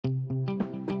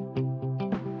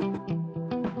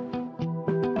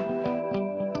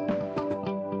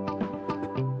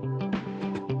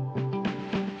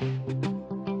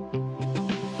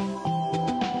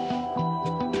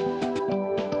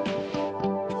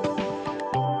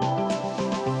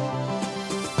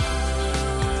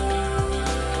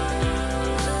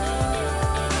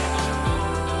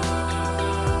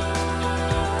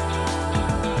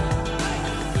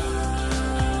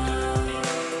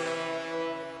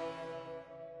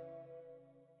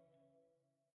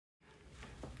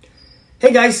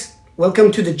Hey guys,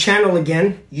 welcome to the channel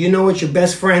again. You know it's your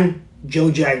best friend, Joe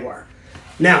Jaguar.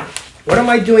 Now, what am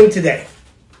I doing today?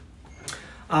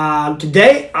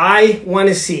 Today I want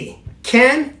to see,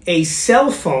 can a cell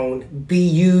phone be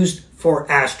used for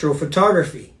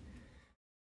astrophotography?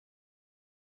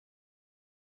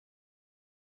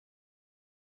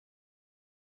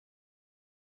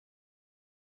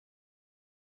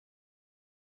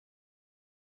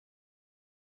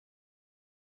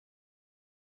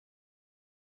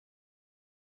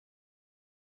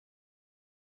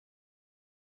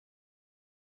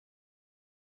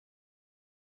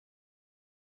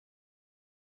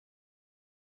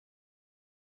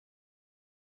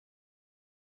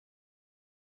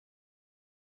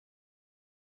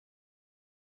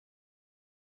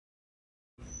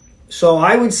 So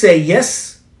I would say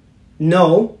yes,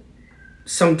 no,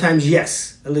 sometimes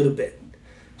yes, a little bit.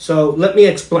 So let me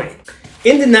explain.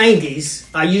 In the 90s,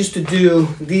 I used to do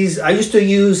these, I used to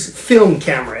use film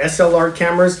camera, SLR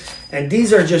cameras, and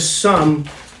these are just some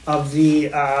of the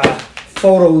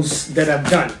photos that I've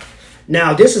done.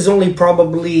 Now, this is only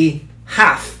probably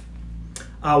half.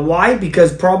 Why?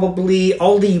 Because probably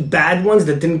all the bad ones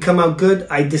that didn't come out good,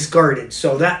 I discarded.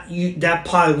 So that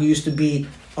pile used to be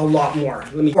a lot more.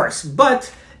 Of course, but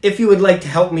if you would like to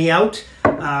help me out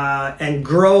and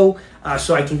grow,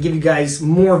 so I can give you guys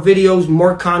more videos,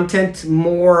 more content,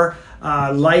 more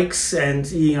likes, and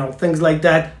things like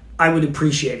that, I would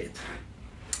appreciate it.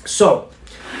 So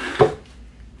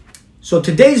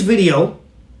today's video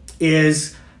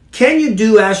is, can you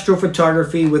do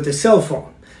astrophotography with a cell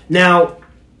phone? Now,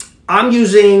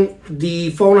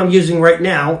 the phone I'm using right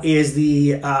now is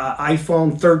the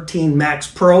iPhone 13 Max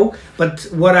Pro, but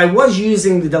what I was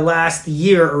using the last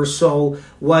year or so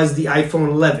was the iPhone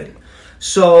 11.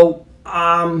 So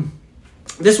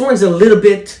this one's a little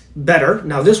bit better.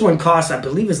 Now this one costs, I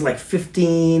believe it's like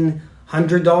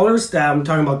 $1,500. I'm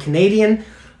talking about Canadian,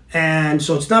 and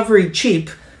so it's not very cheap.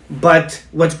 But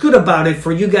what's good about it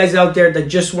for you guys out there that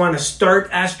just want to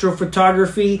start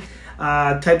astrophotography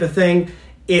type of thing,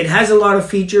 it has a lot of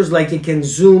features, like it can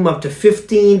zoom up to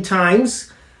 15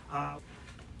 times,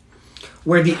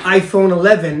 where the iPhone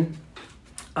 11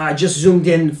 just zoomed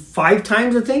in 5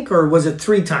 times, I think, or was it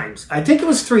 3 times? I think it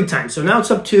was 3 times. So now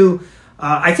it's up to,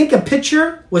 I think a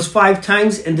picture was 5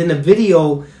 times, and then a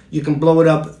video, you can blow it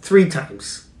up 3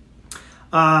 times.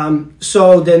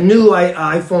 So the new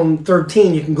iPhone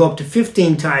 13, you can go up to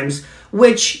 15 times,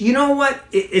 which, you know what,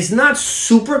 is not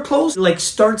super close. Like,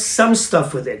 start some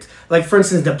stuff with it. Like, for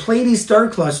instance, the Pleiades star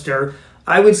cluster,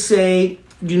 I would say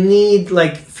you need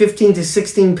like 15 to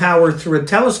 16 power through a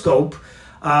telescope.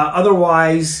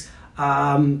 Otherwise,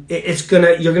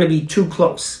 you're gonna be too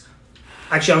close.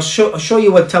 Actually, I'll show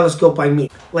you what telescope I mean.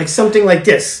 Like something like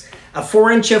this, a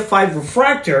 4-inch f5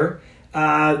 refractor.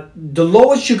 The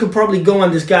lowest you could probably go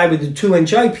on this guy with the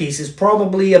 2-inch eyepiece is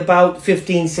probably about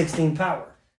 15, 16 power,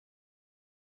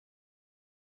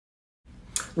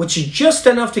 which is just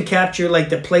enough to capture like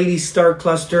the Pleiades star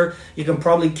cluster. You can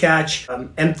probably catch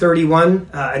M31,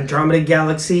 Andromeda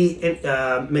Galaxy,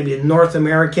 maybe a North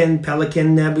American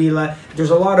Pelican Nebula. There's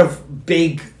a lot of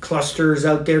big clusters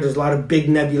out there. There's a lot of big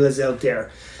nebulas out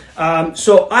there.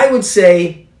 So I would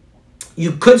say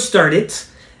you could start it.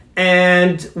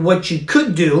 And what you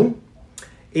could do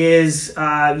is,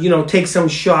 take some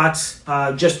shots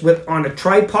just on a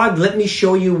tripod. Let me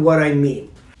show you what I mean.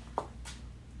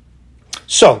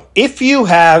 So if you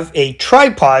have a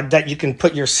tripod that you can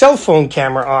put your cell phone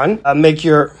camera on, make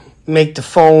the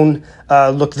phone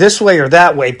look this way or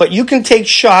that way, but you can take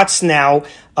shots now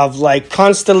of like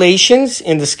constellations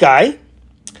in the sky.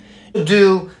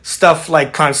 Do stuff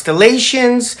like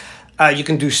constellations. You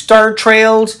can do star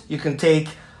trails. You can take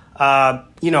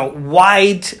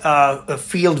wide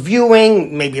field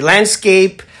viewing, maybe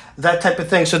landscape, that type of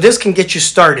thing. So this can get you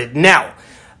started. Now,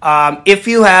 if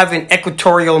you have an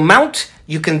equatorial mount,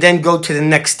 you can then go to the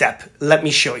next step. Let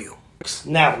me show you.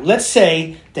 Now, let's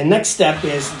say the next step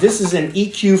is, this is an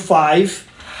EQ5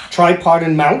 tripod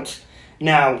and mount.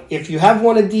 Now, if you have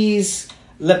one of these,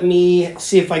 let me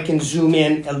see if I can zoom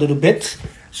in a little bit.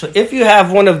 So if you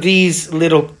have one of these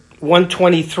little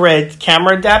 120 thread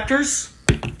camera adapters,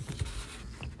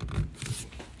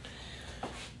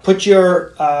 put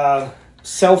your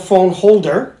cell phone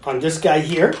holder on this guy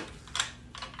here.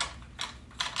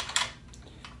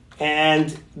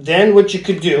 And then what you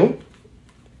could do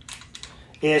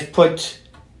is put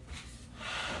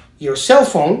your cell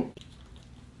phone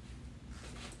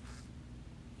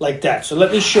like that. So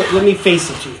let me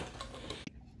face it to you.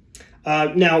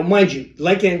 Now, mind you,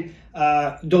 like in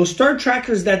those star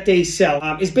trackers that they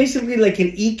sell, is basically like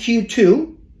an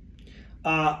EQ2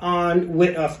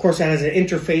 of course, it has an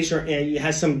interface or it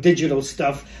has some digital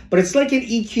stuff, but it's like an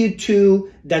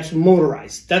EQ2 that's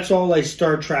motorized. That's all a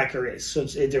star tracker is. So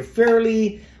they're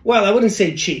fairly, well, I wouldn't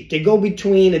say cheap. They go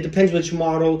between, it depends which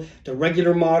model, the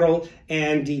regular model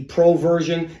and the Pro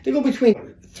version. They go between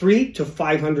 $300 to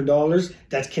 $500.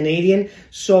 That's Canadian.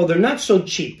 So they're not so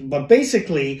cheap. But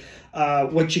basically,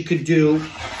 what you could do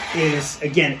is,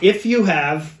 again, if you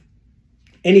have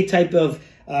any type of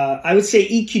I would say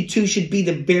EQ2 should be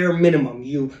the bare minimum.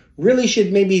 You really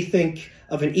should maybe think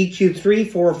of an EQ3,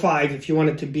 4, or 5 if you want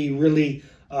it to be really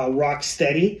rock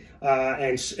steady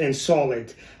and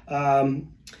solid.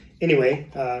 Anyway,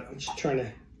 I'm just trying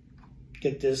to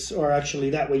get this, or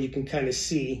actually that way you can kind of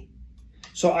see.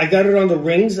 So I got it on the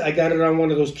rings. I got it on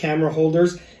one of those camera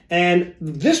holders. And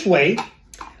this way,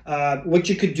 what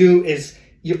you could do is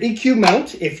your EQ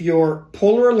mount, if you're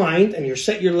polar aligned and you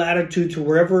set your latitude to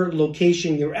wherever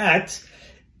location you're at,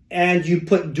 and you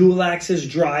put dual axis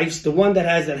drives, the one that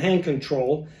has that hand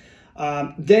control,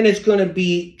 then it's going to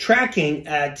be tracking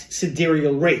at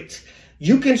sidereal rate.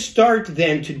 You can start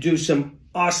then to do some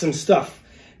awesome stuff.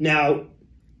 Now,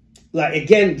 like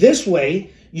again, this way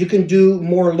you can do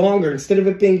more longer instead of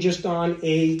it being just on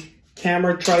a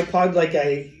camera tripod like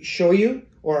I show you,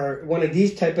 or one of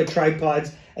these type of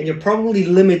tripods, and you're probably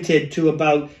limited to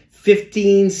about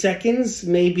 15 seconds,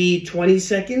 maybe 20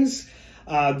 seconds.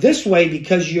 This way,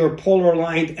 because you're polar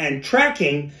aligned and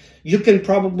tracking, you can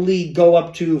probably go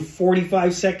up to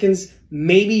 45 seconds.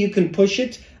 Maybe you can push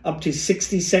it up to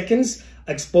 60 seconds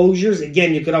exposures.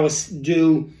 Again, you could always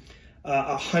do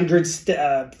 100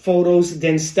 photos,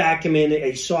 then stack them in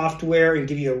a software and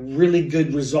give you a really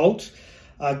good result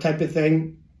type of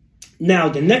thing. Now,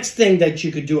 the next thing that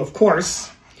you could do, of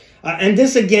course, and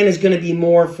this again is going to be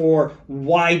more for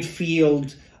wide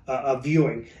field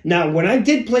viewing. Now, when I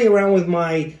did play around with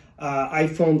my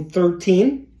iPhone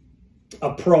 13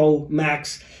 Pro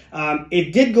Max,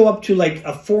 it did go up to like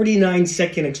a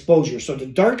 49-second exposure. So the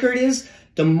darker it is,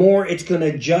 the more it's going to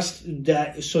adjust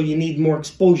that. So you need more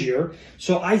exposure.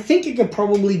 So I think it could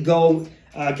probably go,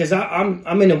 because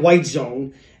I'm in a white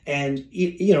zone, and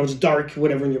you know it's dark,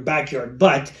 whatever, in your backyard.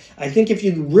 But I think if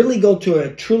you really go to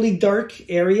a truly dark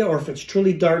area, or if it's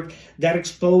truly dark, that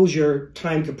exposure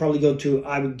time could probably go to,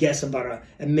 I would guess, about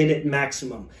a minute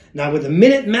maximum. Now, with a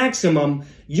minute maximum,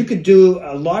 you could do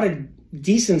a lot of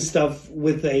decent stuff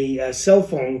with a cell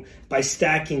phone by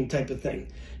stacking type of thing.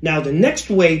 Now, the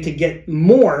next way to get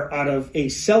more out of a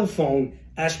cell phone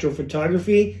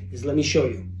astrophotography is, let me show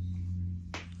you.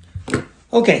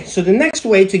 Okay, so the next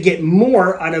way to get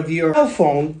more out of your cell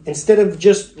phone, instead of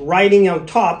just riding on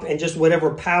top and just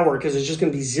whatever power, because it's just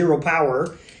going to be zero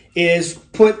power, is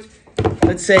put,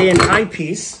 let's say, an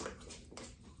eyepiece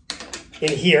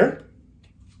in here.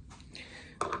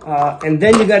 And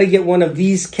then you got to get one of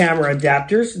these camera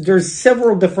adapters. There's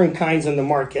several different kinds on the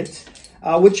market,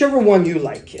 whichever one you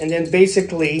like. And then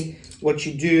basically what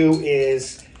you do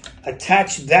is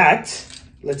attach that,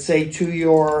 let's say, to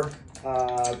your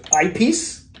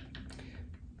eyepiece,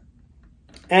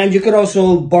 and you could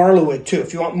also borrow it too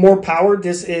if you want more power.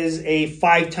 This is a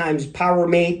 5 times power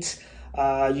mate.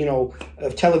 You know,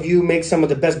 Teleview makes some of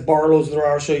the best Barlows there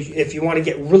are. So if you want to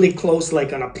get really close,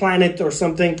 like on a planet or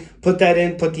something, put that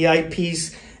in, put the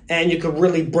eyepiece, and you could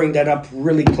really bring that up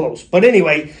really close. But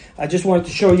anyway, I just wanted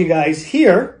to show you guys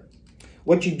here.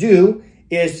 What you do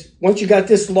is, once you got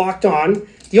this locked on,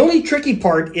 the only tricky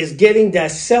part is getting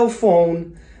that cell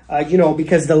phone, you know,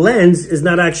 because the lens is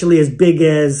not actually as big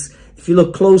as, if you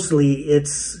look closely,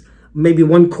 it's maybe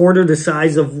 1/4 the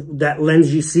size of that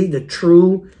lens you see, the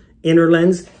true inner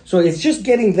lens. So it's just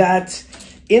getting that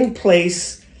in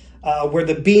place where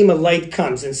the beam of light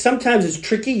comes. And sometimes it's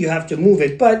tricky, you have to move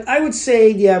it. But I would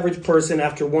say the average person,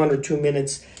 after 1 or 2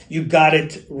 minutes, you got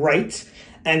it right.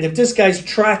 And if this guy's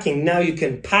tracking, now you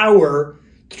can power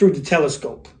through the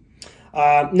telescope.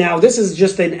 Now, this is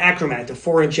just an Achromat, a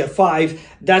 4-inch f5.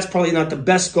 That's probably not the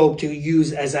best scope to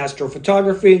use as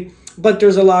astrophotography, but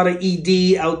there's a lot of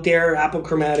ED out there,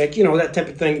 Apochromatic, you know, that type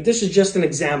of thing. This is just an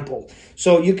example.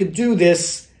 So you could do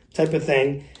this type of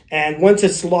thing, and once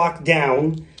it's locked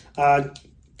down,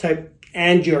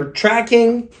 and you're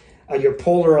tracking, you're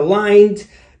polar aligned,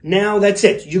 now that's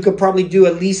it. You could probably do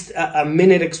at least a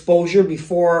minute exposure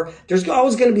before. There's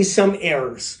always going to be some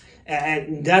errors.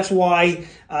 And that's why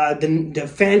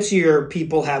the fancier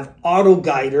people have auto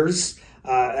guiders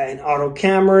and auto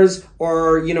cameras,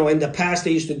 or, you know, in the past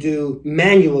they used to do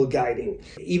manual guiding.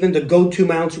 Even the go-to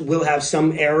mounts will have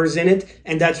some errors in it,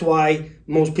 and that's why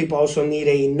most people also need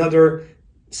another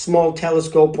small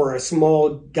telescope or a small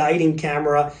guiding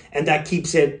camera, and that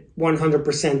keeps it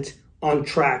 100% on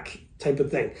track type of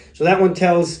thing. So that one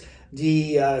tells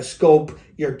the scope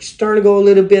you're starting to go a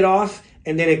little bit off,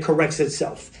 and then it corrects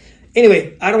itself.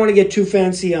 Anyway, I don't want to get too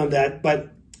fancy on that, but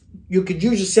you could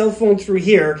use your cell phone through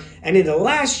here. And in the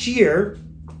last year,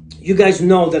 you guys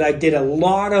know that I did a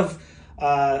lot of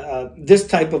this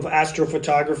type of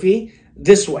astrophotography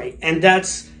this way. And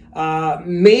that's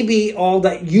maybe all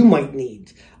that you might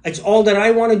need. It's all that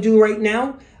I want to do right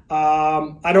now.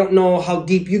 I don't know how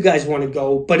deep you guys want to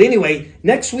go. But anyway,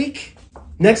 next week,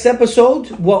 next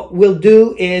episode, what we'll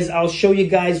do is I'll show you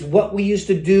guys what we used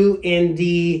to do in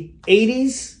the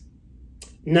 80s,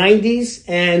 90s,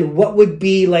 and what would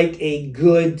be like a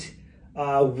good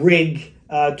rig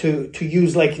to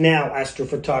use like now,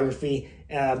 astrophotography,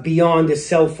 beyond the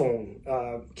cell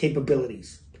phone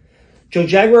capabilities. Joe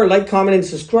Jaguar, like, comment, and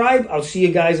subscribe. I'll see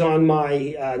you guys on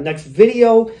my next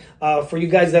video. For you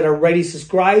guys that are already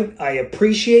subscribed, I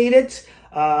appreciate it.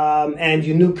 And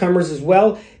you newcomers as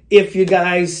well. If you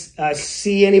guys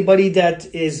see anybody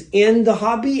that is in the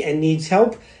hobby and needs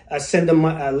help, send them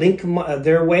a link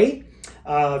their way.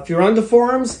 If you're on the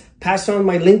forums, pass on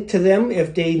my link to them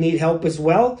if they need help as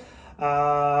well.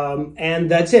 And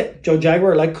that's it. Joe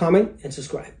Jaguar, like, comment, and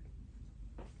subscribe.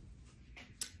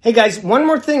 Hey guys, one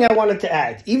more thing I wanted to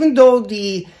add. Even though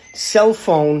the cell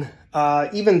phone,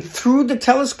 even through the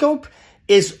telescope,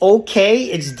 is okay,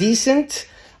 it's decent,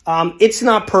 it's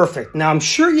not perfect. Now, I'm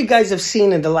sure you guys have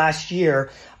seen in the last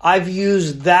year, I've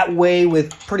used that way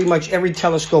with pretty much every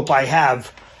telescope I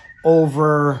have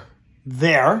over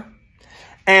there.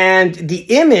 And the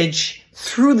image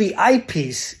through the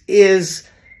eyepiece is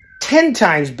 10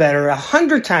 times better,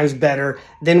 100 times better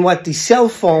than what the cell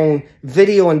phone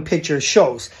video and picture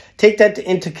shows. Take that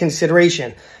into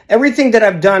consideration. Everything that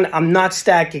I've done, I'm not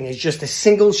stacking. It's just a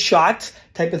single shot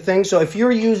type of thing. So if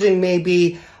you're using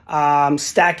maybe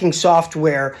stacking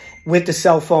software with the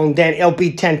cell phone, then it'll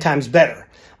be 10 times better.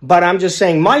 But I'm just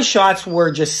saying my shots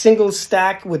were just single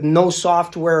stack with no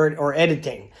software or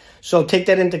editing. So take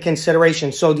that into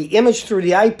consideration. So the image through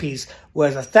the eyepiece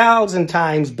was 1,000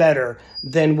 times better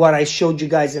than what I showed you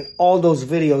guys in all those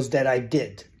videos that I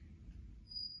did.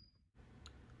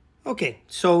 Okay,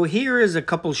 so here is a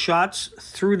couple shots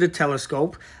through the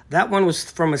telescope. That one was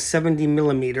from a 70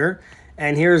 millimeter.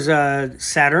 And here's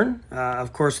Saturn,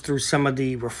 of course, through some of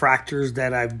the refractors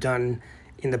that I've done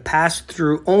in the past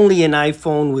through only an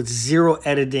iPhone with zero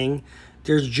editing.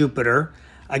 There's Jupiter.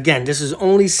 Again, this is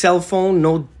only cell phone,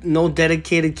 no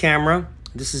dedicated camera.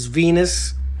 This is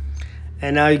Venus.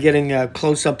 And now you're getting a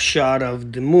close-up shot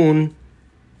of the moon.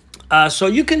 So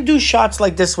you can do shots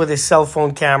like this with a cell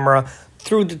phone camera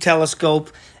through the telescope,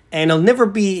 and it'll never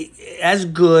be as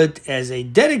good as a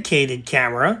dedicated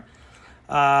camera.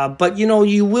 But, you know,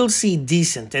 you will see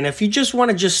decent. And if you just want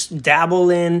to just dabble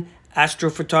in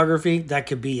astrophotography, that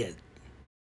could be it.